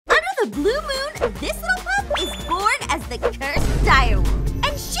the blue moon, this little pup is born as the cursed direwolf.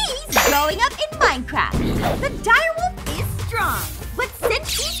 And she's growing up in Minecraft. The direwolf is strong, but since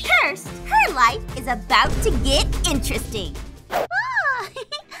she's cursed, her life is about to get interesting. Welcome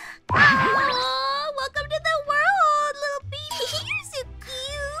to the world, little baby. You're so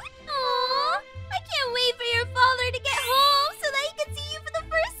cute. Aww, I can't wait for your father to get home so that he can see you for the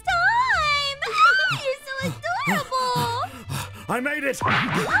first time. You're so adorable. I made it. Oh,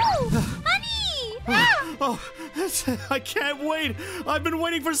 honey. Oh, I can't wait. I've been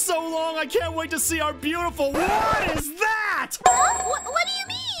waiting for so long. I can't wait to see our beautiful. What is that? What do you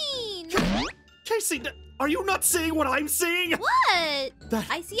mean? Casey, are you not seeing what I'm seeing? What?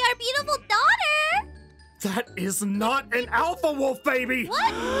 I see our beautiful daughter. That is not an alpha wolf, baby.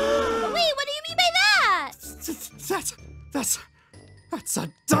 What? Wait, what do you mean by that? That's a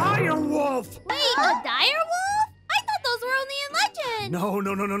dire wolf. Wait, a dire wolf? I thought those were only in legend.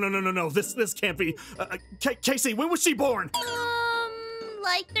 No. This can't be. Casey, when was she born?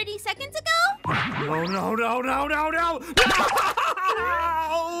 Like 30 seconds ago? No.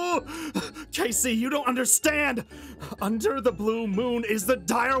 Casey, you don't understand. Under the blue moon is the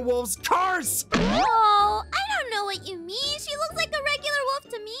dire wolf's curse. Oh, I don't know what you mean. She looks like a regular wolf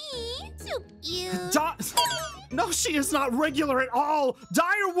to me. So cute. No, she is not regular at all.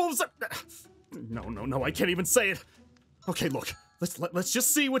 Dire wolves are... No, I can't even say it. Okay, look, let's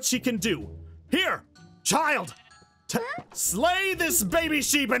just see what she can do. Here, child, slay this baby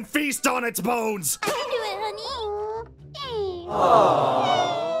sheep and feast on its bones. I can do it, honey.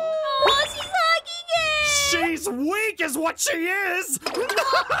 Oh, she's hugging it. She's weak is what she is. Stop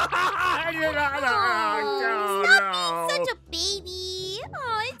being such a baby.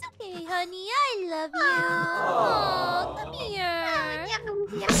 Oh, it's okay, honey. I love you. Oh, come here.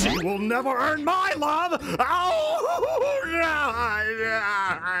 She will never earn my love.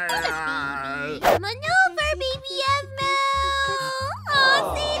 Maneuver, baby Aphmau. Oh,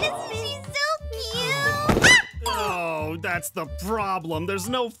 see, she's so cute. Oh, that's the problem. There's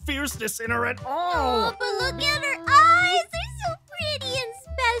no fierceness in her at all. Oh, but look at her eyes. They're so pretty and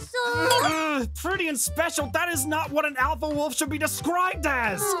special. Pretty and special? That is not what an alpha wolf should be described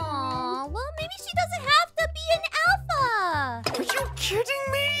as. Aw, well, maybe she doesn't have to be an alpha. Are you kidding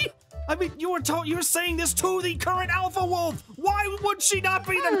me? I mean, you were saying this to the current alpha wolf. Why would she not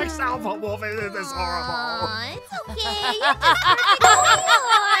be the next alpha wolf? This is horrible. Aw, it's okay. You're just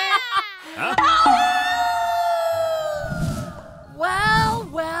Huh? Well.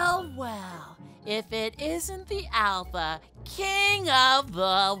 If it isn't the alpha, king of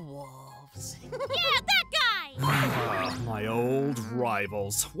the wolves. Yeah, that guy. My old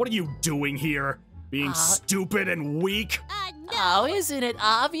rivals. What are you doing here? Being stupid and weak? No. Oh, isn't it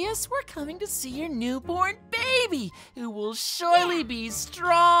obvious? We're coming to see your newborn baby, who will surely be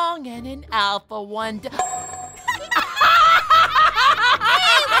strong and an alpha one day.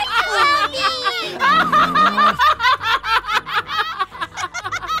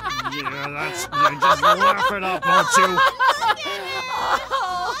 Yeah, just laugh it up, won't you?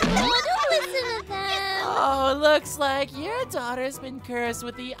 Don't listen to them. Oh, looks like your daughter's been cursed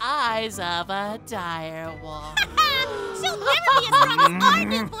with the eyes of a dire wolf. She'll never be as strong as our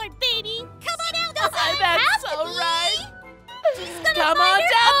newborn baby. Come on out, doesn't That's have so to be. right. She's gonna Come find on her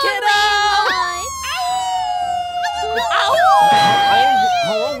down, own kiddo.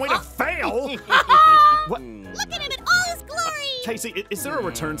 Oh, way to fail. What? Look at him in all his glory. Casey, is there a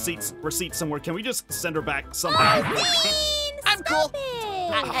return receipt somewhere? Can we just send her back somehow? I'm cool. It.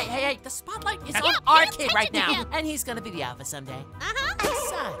 Hey, the spotlight is on our kid right now, and he's gonna be the alpha someday.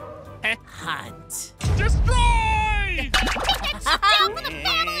 Son, hunt. Destroy! Take that down for the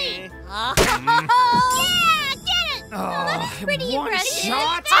family. Yeah, get it. That's pretty one impressive.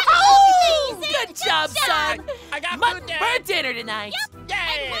 shot. Good job, son. I got Mutton for dinner tonight. Yep.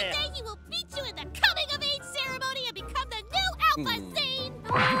 And one day he will meet you in the coming of age ceremony and become the new alpha scene.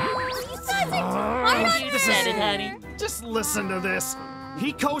 You guys are You said it, honey. Just listen to this.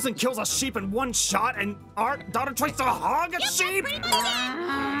 He goes and kills a sheep in one shot, and our daughter tries to hog a sheep? pretty much it.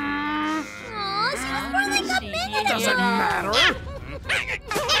 Aw, she was born like a minute ago. Doesn't matter.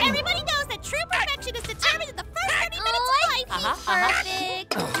 Everybody knows that true perfection is determined in the first 30 minutes of life.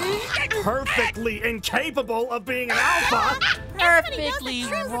 Perfect. Perfectly incapable of being an alpha. Perfectly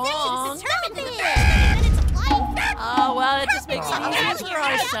wrong. Determined in the first 30 minutes of life. Oh, well, it just makes it easier for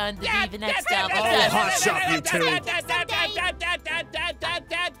our son to be the next alpha. Oh, hot shot, you two.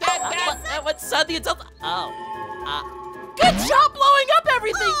 What's son the adult? Oh. Good job blowing up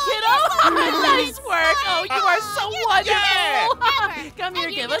everything, kiddo! Nice work! Oh, you are so wonderful! Come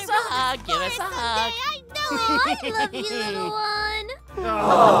here, give us a hug, give us a hug. I know, I love you, little one.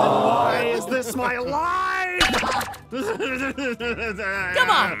 Oh, Come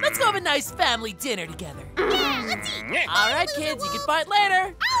on, let's go have a nice family dinner together. Yeah, let's eat. All right, kids, you can fight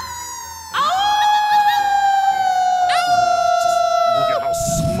later. Look at how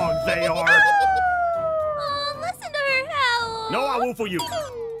smug they are. Oh, listen to her howl. No, I won't for you.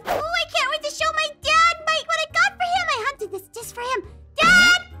 Oh, I can't wait to show my dad what I got for him. I hunted this just for him.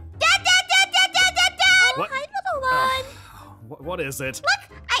 Dad! Dad! What? Hi, little one. What is it? Look,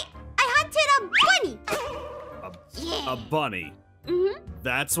 I hunted a bunny. A bunny.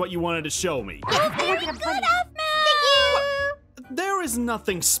 That's what you wanted to show me. Oh, very good, Aphmau. Thank you. There is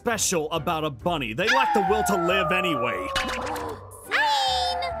nothing special about a bunny. They lack the will to live anyway.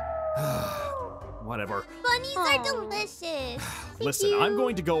 Sign. Whatever. Bunnies are delicious. Listen, I'm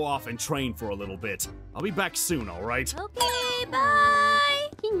going to go off and train for a little bit. I'll be back soon, all right? Okay, bye.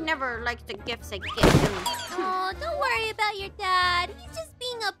 He never likes the gifts I give him. Oh, don't worry about your dad. He's just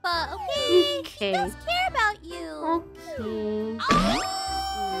being a butt, okay? He does care about you. Okay. Mom,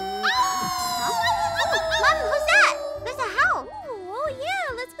 who's that? There's a house. Oh,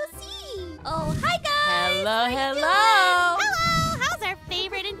 yeah, let's go see. Oh, hi, guys. Hello, hello. Hello. How's our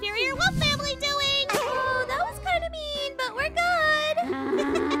favorite inferior wolf family doing? Oh, that was kind of mean, but we're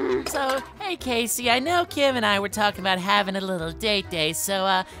good. So, hey, Casey, I know Kim and I were talking about having a little date day,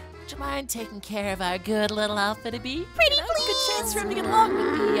 so, would you mind taking care of our good little alpha to be? Pretty Good please. chance for him to get along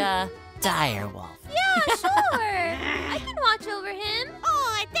with the, direwolf. Yeah, sure. I can watch over him.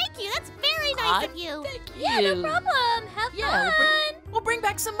 Oh, thank you. That's very nice of you. Thank you. Yeah, no problem. Have fun. We'll bring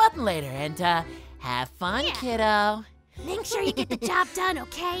back some mutton later, and, have fun, kiddo. Make sure you get the job done,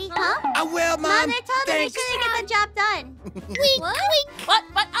 okay? Huh? I will, Mom. Mother told her make Thanks. sure you get the job done. Wink, What?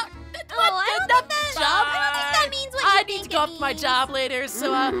 What? I don't think that- job? I don't think that means what I you need think to go it up to my means. job later,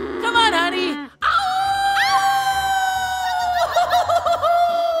 so, come on, honey. Mom!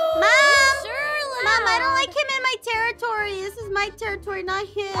 Mom, I don't like him in my territory. This is my territory, not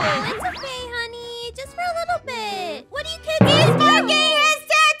his. Oh, it's okay, honey. Just for a little bit. What do you kids do? He's barking his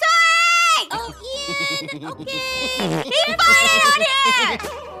territory! Oh, Ian, okay. He farted on here!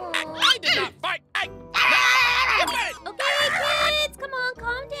 I did not fight. Okay, kids, come on,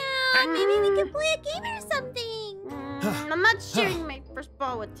 calm down. Maybe we can play a game or something. I'm not sharing my first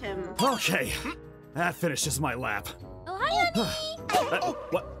ball with him. Okay, that finishes my lap. Oh, hi, honey.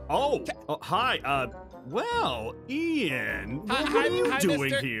 What? Oh, hi. Well, Ian, what are you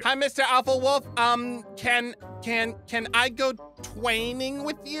doing here? Hi, Mr. Alpha Wolf. Can I go twaining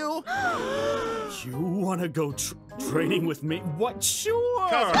with you? You want to go training with me? What? Sure.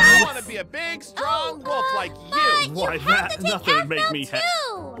 Because I want to be a big, strong wolf like you. Why, that nothing make me happy.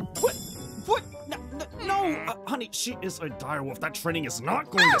 What? What? No, honey, she is a direwolf. That training is not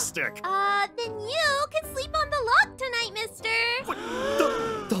going to stick. Then you can sleep on the log tonight, mister.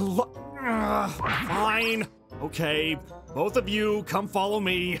 What? Fine. Okay, both of you, come follow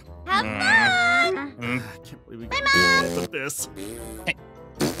me. Have fun. I can't believe we got both of this.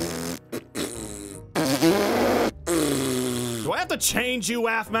 Do I have to change you,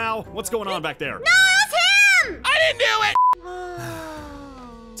 Aphmau? What's going on back there? No, it was him. I didn't do it.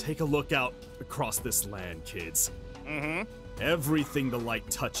 Take a look out across this land, kids. Mm-hmm. Everything the light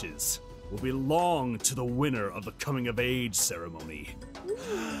touches will belong to the winner of the coming-of-age ceremony.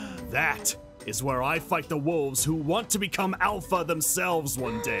 That is where I fight the wolves who want to become alpha themselves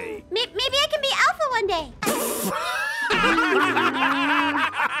one day. Maybe I can be alpha one day.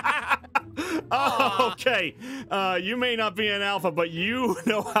 Oh, okay. You may not be an alpha, but you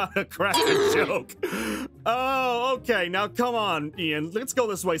know how to crack a joke. Oh, okay. Now come on, Ian. Let's go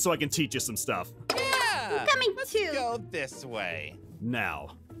this way so I can teach you some stuff. Yeah. Coming Let's too. go this way.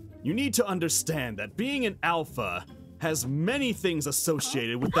 Now, you need to understand that being an alpha has many things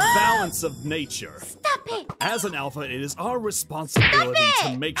associated with the balance of nature. Stop it. As an alpha, it is our responsibility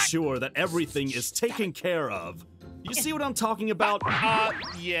to make sure that everything is taken care of. You see what I'm talking about?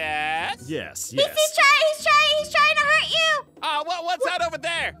 Yes. Yes, He's yes. trying to hurt you. What's that over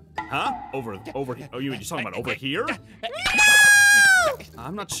there? Huh? Over here? Oh, you're talking about over here? No!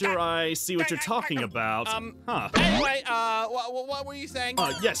 I'm not sure I see what you're talking about. Huh. Anyway, what were you saying?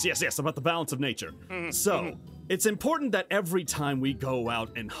 Yes, about the balance of nature. So, it's important that every time we go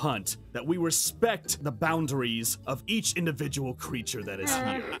out and hunt, that we respect the boundaries of each individual creature that is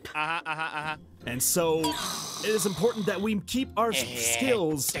here. And so, it is important that we keep our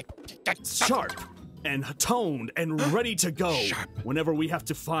skills sharp and toned and ready to go whenever we have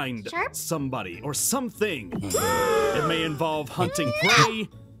to find somebody or something. It may involve hunting prey.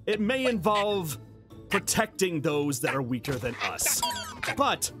 It may involve protecting those that are weaker than us.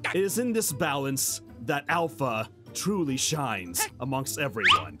 But it is in this balance that alpha truly shines amongst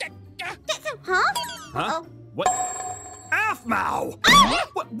everyone. Huh? Huh? What? Aphmau!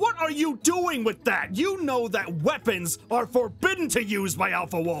 What are you doing with that? You know that weapons are forbidden to use by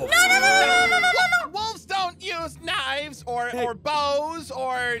alpha wolves. No. Wolves don't use knives or bows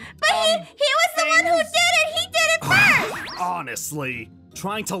or. But he was the one who did it. He did it first. Honestly,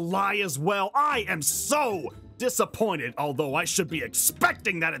 trying to lie as well. I am so disappointed, although I should be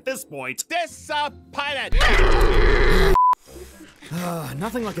expecting that at this point. Disappointed.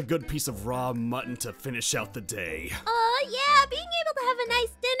 Nothing like a good piece of raw mutton to finish out the day. Yeah, being able to have a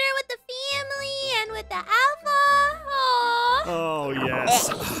nice dinner with the family and with the alpha. Aww. Oh, yes.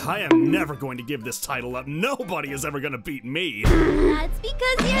 I am never going to give this title up. Nobody is ever going to beat me. That's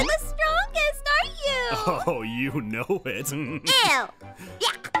because you're the strongest, aren't you? Oh, you know it. Ew. Yeah.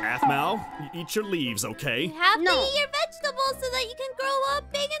 Aphmau, eat your leaves, okay? You have to eat your vegetables so that you can grow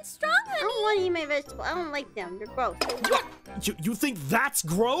up big and strong, honey. I don't want to eat my vegetables. I don't like them. They're gross. You think that's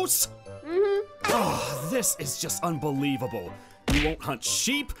gross? Mm-hmm. Oh, this is just unbelievable. You won't hunt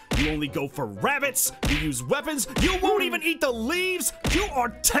sheep, you only go for rabbits, you use weapons, you won't even eat the leaves! You are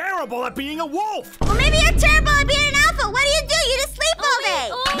terrible at being a wolf! Well, maybe you're terrible at being an alpha. What do? You just sleep all day.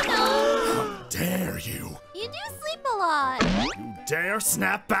 Oh, How dare you? You do sleep a lot. You dare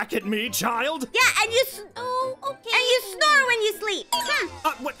snap back at me, child? Yeah, and you okay. And you snore when you sleep.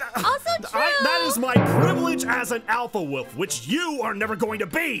 Also true. That is my privilege as an alpha wolf, which you are never going to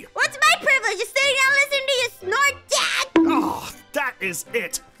be! What's my privilege? Just sitting down listening to you snore, Dad? Oh, that is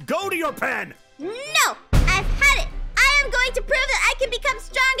it! Go to your pen! No, I've had it. I am going to prove that I can become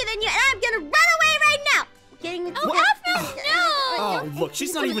stronger than you, and I'm gonna run away right now. Getting with Aphmau, no. Oh, look,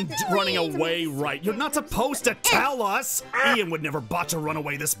 she's not even running away right. You're not supposed to tell us! Ian would never botch a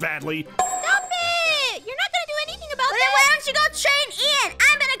runaway this badly. Stop it! You're not gonna do anything about this. Then why don't you go train Ian?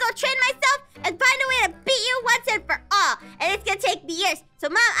 I'm gonna go train myself and find a way to beat you once and for all. And it's gonna take me years. So,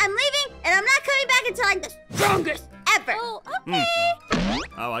 Mom, I'm leaving, and I'm not coming back until I'm the strongest ever. Oh, okay.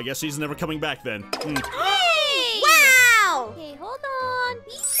 Oh, I guess she's never coming back then. Hey! Wow! Okay, hold on.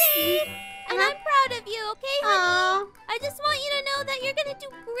 Be safe. And I'm proud of you, okay, honey? I just want you to know that you're gonna do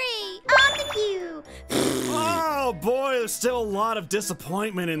great. Oh, thank you. Oh boy, there's still a lot of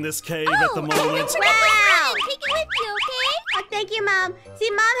disappointment in this cave at the moment. Wow! Take it with you, okay? Oh, thank you, Mom. See,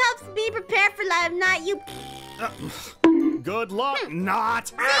 Mom helps me prepare for life, not you. Good luck, not.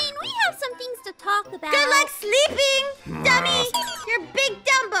 Zane, we have some things to talk about. Good luck sleeping, dummy. You're big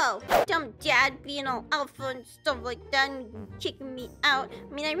Dumbo. Dumb dad being all alpha and stuff like that and kicking me out.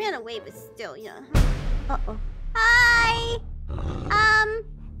 I mean, I ran away, but still, yeah. Uh-oh. Hi.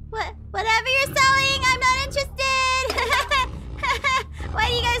 Whatever you're selling, I'm not interested. Why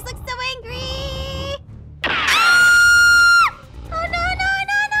do you guys look so angry? Ah! Oh no,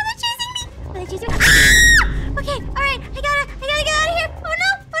 they're chasing me. They're chasing me. Ah! Okay, all right, I gotta get out of here. Oh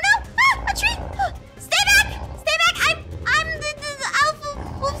no, ah, a tree. Oh, stay back. I'm the alpha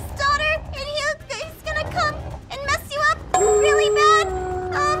wolf's daughter, and he's gonna come and mess you up really bad.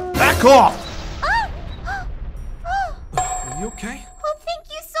 Back off! Oh. Are you okay? Oh, thank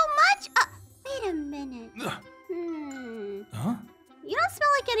you so much. Wait a minute. Huh? You don't smell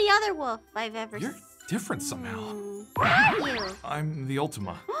like any other wolf I've ever seen. You're different somehow. Who are you? I'm the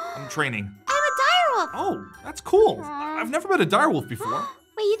Ultima. I'm training. I'm a direwolf. Oh, that's cool. I've never met a direwolf before.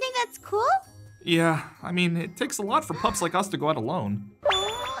 Wait, you think that's cool? Yeah, I mean, it takes a lot for pups like us to go out alone.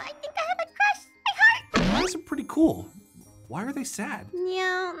 Oh, I think I have a crush. My heart. Guys are pretty cool. Why are they sad?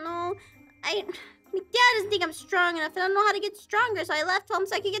 Yeah, no. My dad doesn't think I'm strong enough, and I don't know how to get stronger, so I left home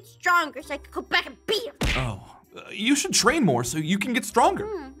so I could get stronger, so I could go back and beat him. Oh, you should train more so you can get stronger.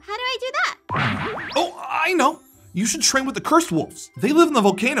 How do I do that? Oh, I know. You should train with the cursed wolves. They live in the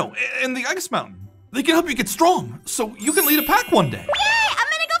volcano and the ice mountain. They can help you get strong, so you can lead a pack one day. Yay! I'm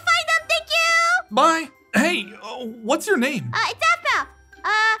gonna go find them. Thank you. Bye. Hey, what's your name? It's Aphmau.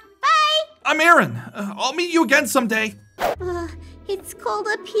 Bye. I'm Aaron. I'll meet you again someday. It's cold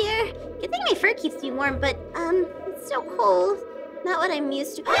up here. Good thing my fur keeps me warm, but, it's so cold. Not what I'm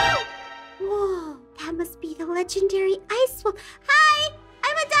used to. Whoa, that must be the legendary ice wolf. Hi,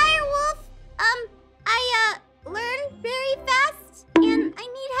 I'm a dire wolf. I learn very fast, and I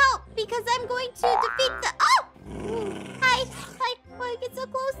need help because I'm going to defeat the. Oh! Hi. Why get so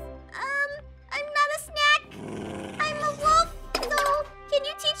close? I'm not a snack. I'm a wolf. So, can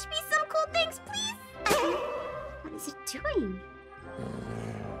you teach me some cool things, please? What is it doing?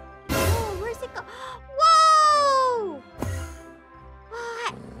 Oh, where's it go? Whoa!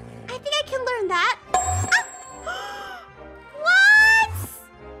 What? I think I can learn that. Ah! What?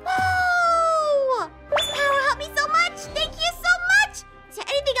 Whoa! This power helped me so much. Thank you so much. Is there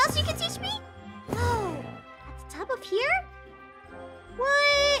anything else you can teach me? Oh, at the top of here?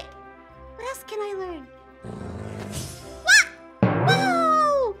 What else can I learn? What?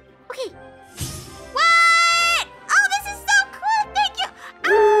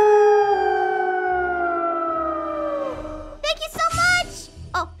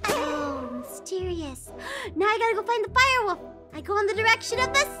 this. Now I gotta go find the firewolf. I go in the direction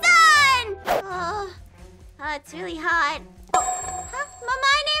of the sun. Oh, it's really hot. Huh?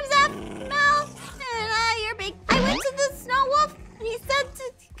 My name's Aphmau, and you're big. I went to the snow wolf, and he said to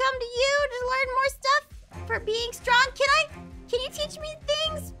come to you to learn more stuff for being strong. Can you teach me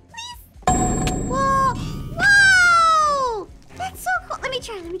things, please? Whoa! Whoa! That's so cool. Let me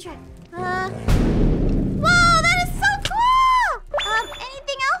try. Whoa, that is so cool!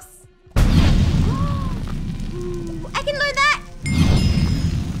 Anything else? Ooh, I can learn that.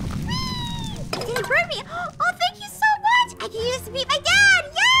 Whee! It didn't burn me. Oh, thank you so much. I can use this to beat my dad.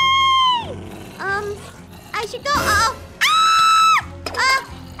 Yay! I should go. Uh-oh. Ah!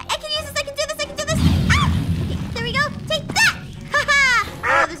 I can use this. I can do this. Ah! Okay, there we go. Take that. Haha!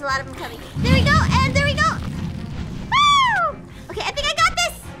 Oh, there's a lot of them coming. There we go, and there we go. Woo! Okay, I think I got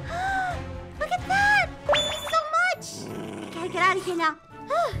this. Look at that. Thank you so much. Gotta get out of here now.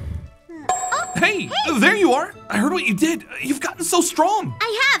 Oh, Hey, there you are. I heard what you did. You've gotten so strong.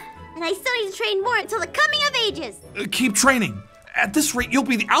 I have, and I still need to train more until the coming of ages. Keep training. At this rate, you'll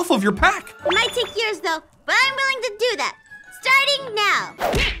be the alpha of your pack. It might take years, though, but I'm willing to do that. Starting now.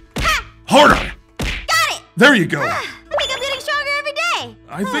 Ha! Harder. Got it! There you go. I think I'm getting stronger every day.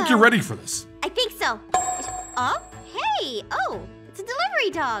 I think you're ready for this. I think so. Oh, hey. Oh, it's a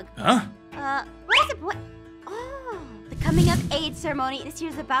delivery dog. Huh? What is it? What? Oh. The coming of age ceremony this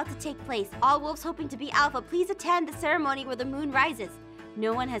year is about to take place. All wolves hoping to be alpha, please attend the ceremony where the moon rises.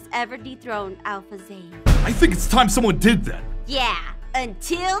 No one has ever dethroned Alpha Zane. I think it's time someone did that. Yeah,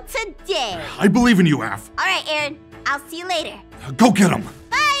 until today. I believe in you, Aph. All right, Aaron. I'll see you later. Go get him.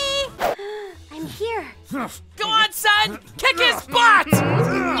 Bye. I'm here. Go on, son! Kick his butt!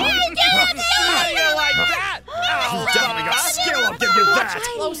 How do you like that? You definitely got skill, I'll give you that.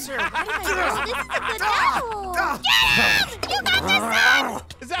 Closer. This is a good battle. Get him! You got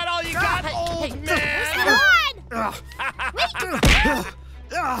this, Is that all you got, old man?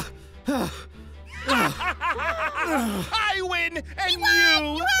 I win and you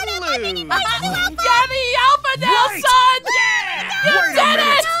lose. You're the alpha now, Right. son! Wait a Did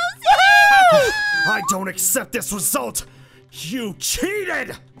minute. it! I don't accept this result. You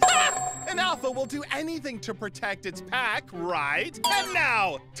cheated! An alpha will do anything to protect its pack, right? And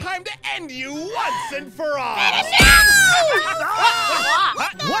now, time to end you once and for all.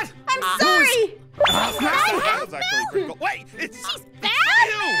 What? I'm sorry. That was actually pretty cool. Wait, it's you.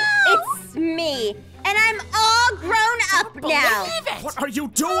 It's me, and I'm all grown up now. Believe it! What are you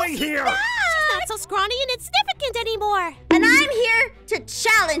doing here? She's not so scrawny and insignificant anymore. And I'm here to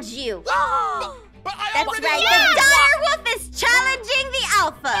challenge you. But I That's already right. won. The direwolf is challenging the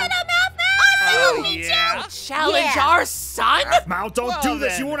alpha. Get him, Oh, yeah? Challenge Yeah. our son? Mal, don't Well, do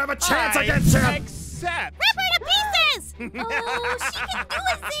this. then, You won't have a chance I against him. Accept. Rip her to pieces. Oh, she can do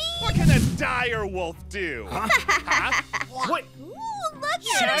it, What can a dire wolf do? Huh? Wait, Ooh, look She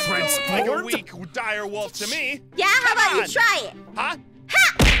at her. Doesn't look like a transformed? weak dire wolf to me. Yeah, how about you on. try it? Huh?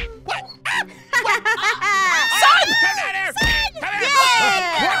 What? Son! Come down here! Come here!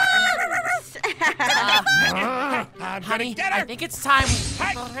 I'm Honey, gonna get her! I think it's time we Hey.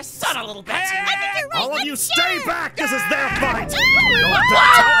 control her son a little bit. Hey. all of you stay back. This is their fight.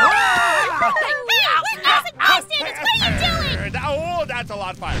 Oh, that's a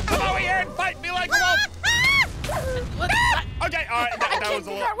lot of fire. Come over here and fight me like a wolf. Okay, all right, that was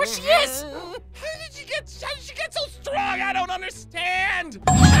a little. Where she is? How did she get so strong? I don't understand.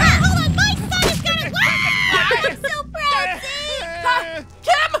 Hold on, my son is gonna. I'm so proud, Zane.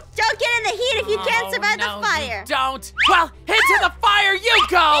 Kim! Don't get in the heat if you can't survive no, the fire. You don't. Well, into the fire you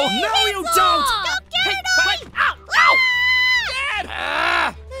go! No, you don't. Don't get it on me. Ow! Ow!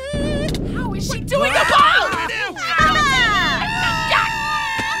 Dad! How is she doing the ball? Got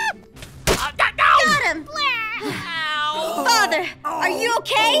him. Ow! Father, are you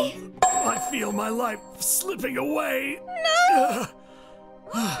okay? I feel my life slipping away. No.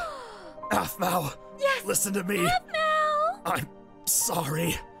 Aphmau, Yes. listen to me. No. I'm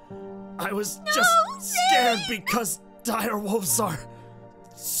sorry. I was just scared because direwolves are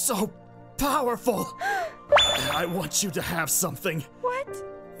so powerful. I want you to have something. What?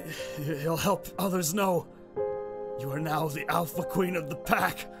 It'll help others know you are now the alpha queen of the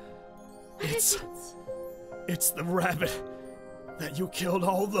pack. It's the rabbit that you killed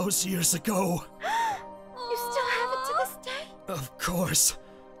all those years ago. You still have it to this day? Of course.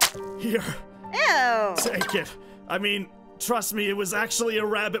 Here, Ew. take it. I mean, trust me, it was actually a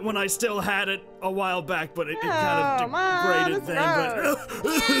rabbit when I still had it a while back, but it kind of Mom, degraded that's then.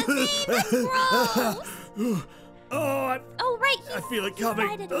 Oh, Oh, right. I feel it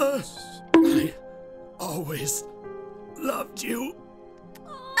coming. divided I always loved you.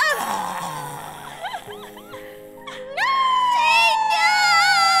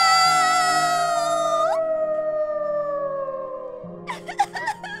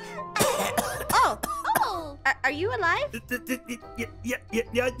 you alive?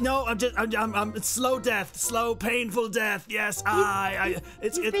 Yeah, no, I'm slow death, slow, painful death. Yes, I'm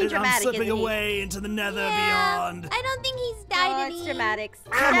dramatic, slipping isn't he? away into the nether Yeah, beyond. I don't think he's died Oh, any. it's dramatics.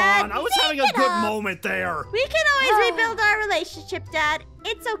 Come Dad, on, I was shake having a it good up. moment there. we can always rebuild our relationship, Dad.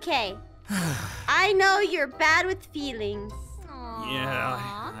 It's okay. I know you're bad with feelings.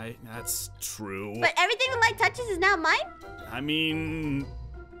 Yeah, that's true. But everything the light touches is now mine? I mean,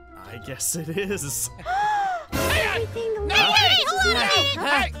 I guess it is. Everything the light Hey, touches hold is on a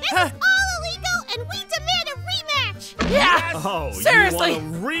mine. minute. This is all illegal, and we demand a rematch. Yeah. Oh, Seriously. you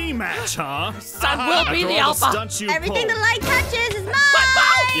want a rematch, huh? Son will be After the all the alpha. stunts you Everything the pulled. light touches is mine.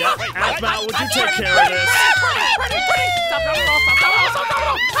 Yeah, Aphmau, would you take care of this? Pretty. Stop, no, stop,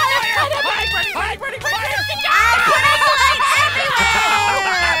 no. I put a light everywhere.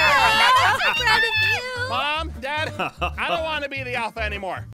 I'm so proud of you. Mom, Dad, I don't want to be the alpha anymore.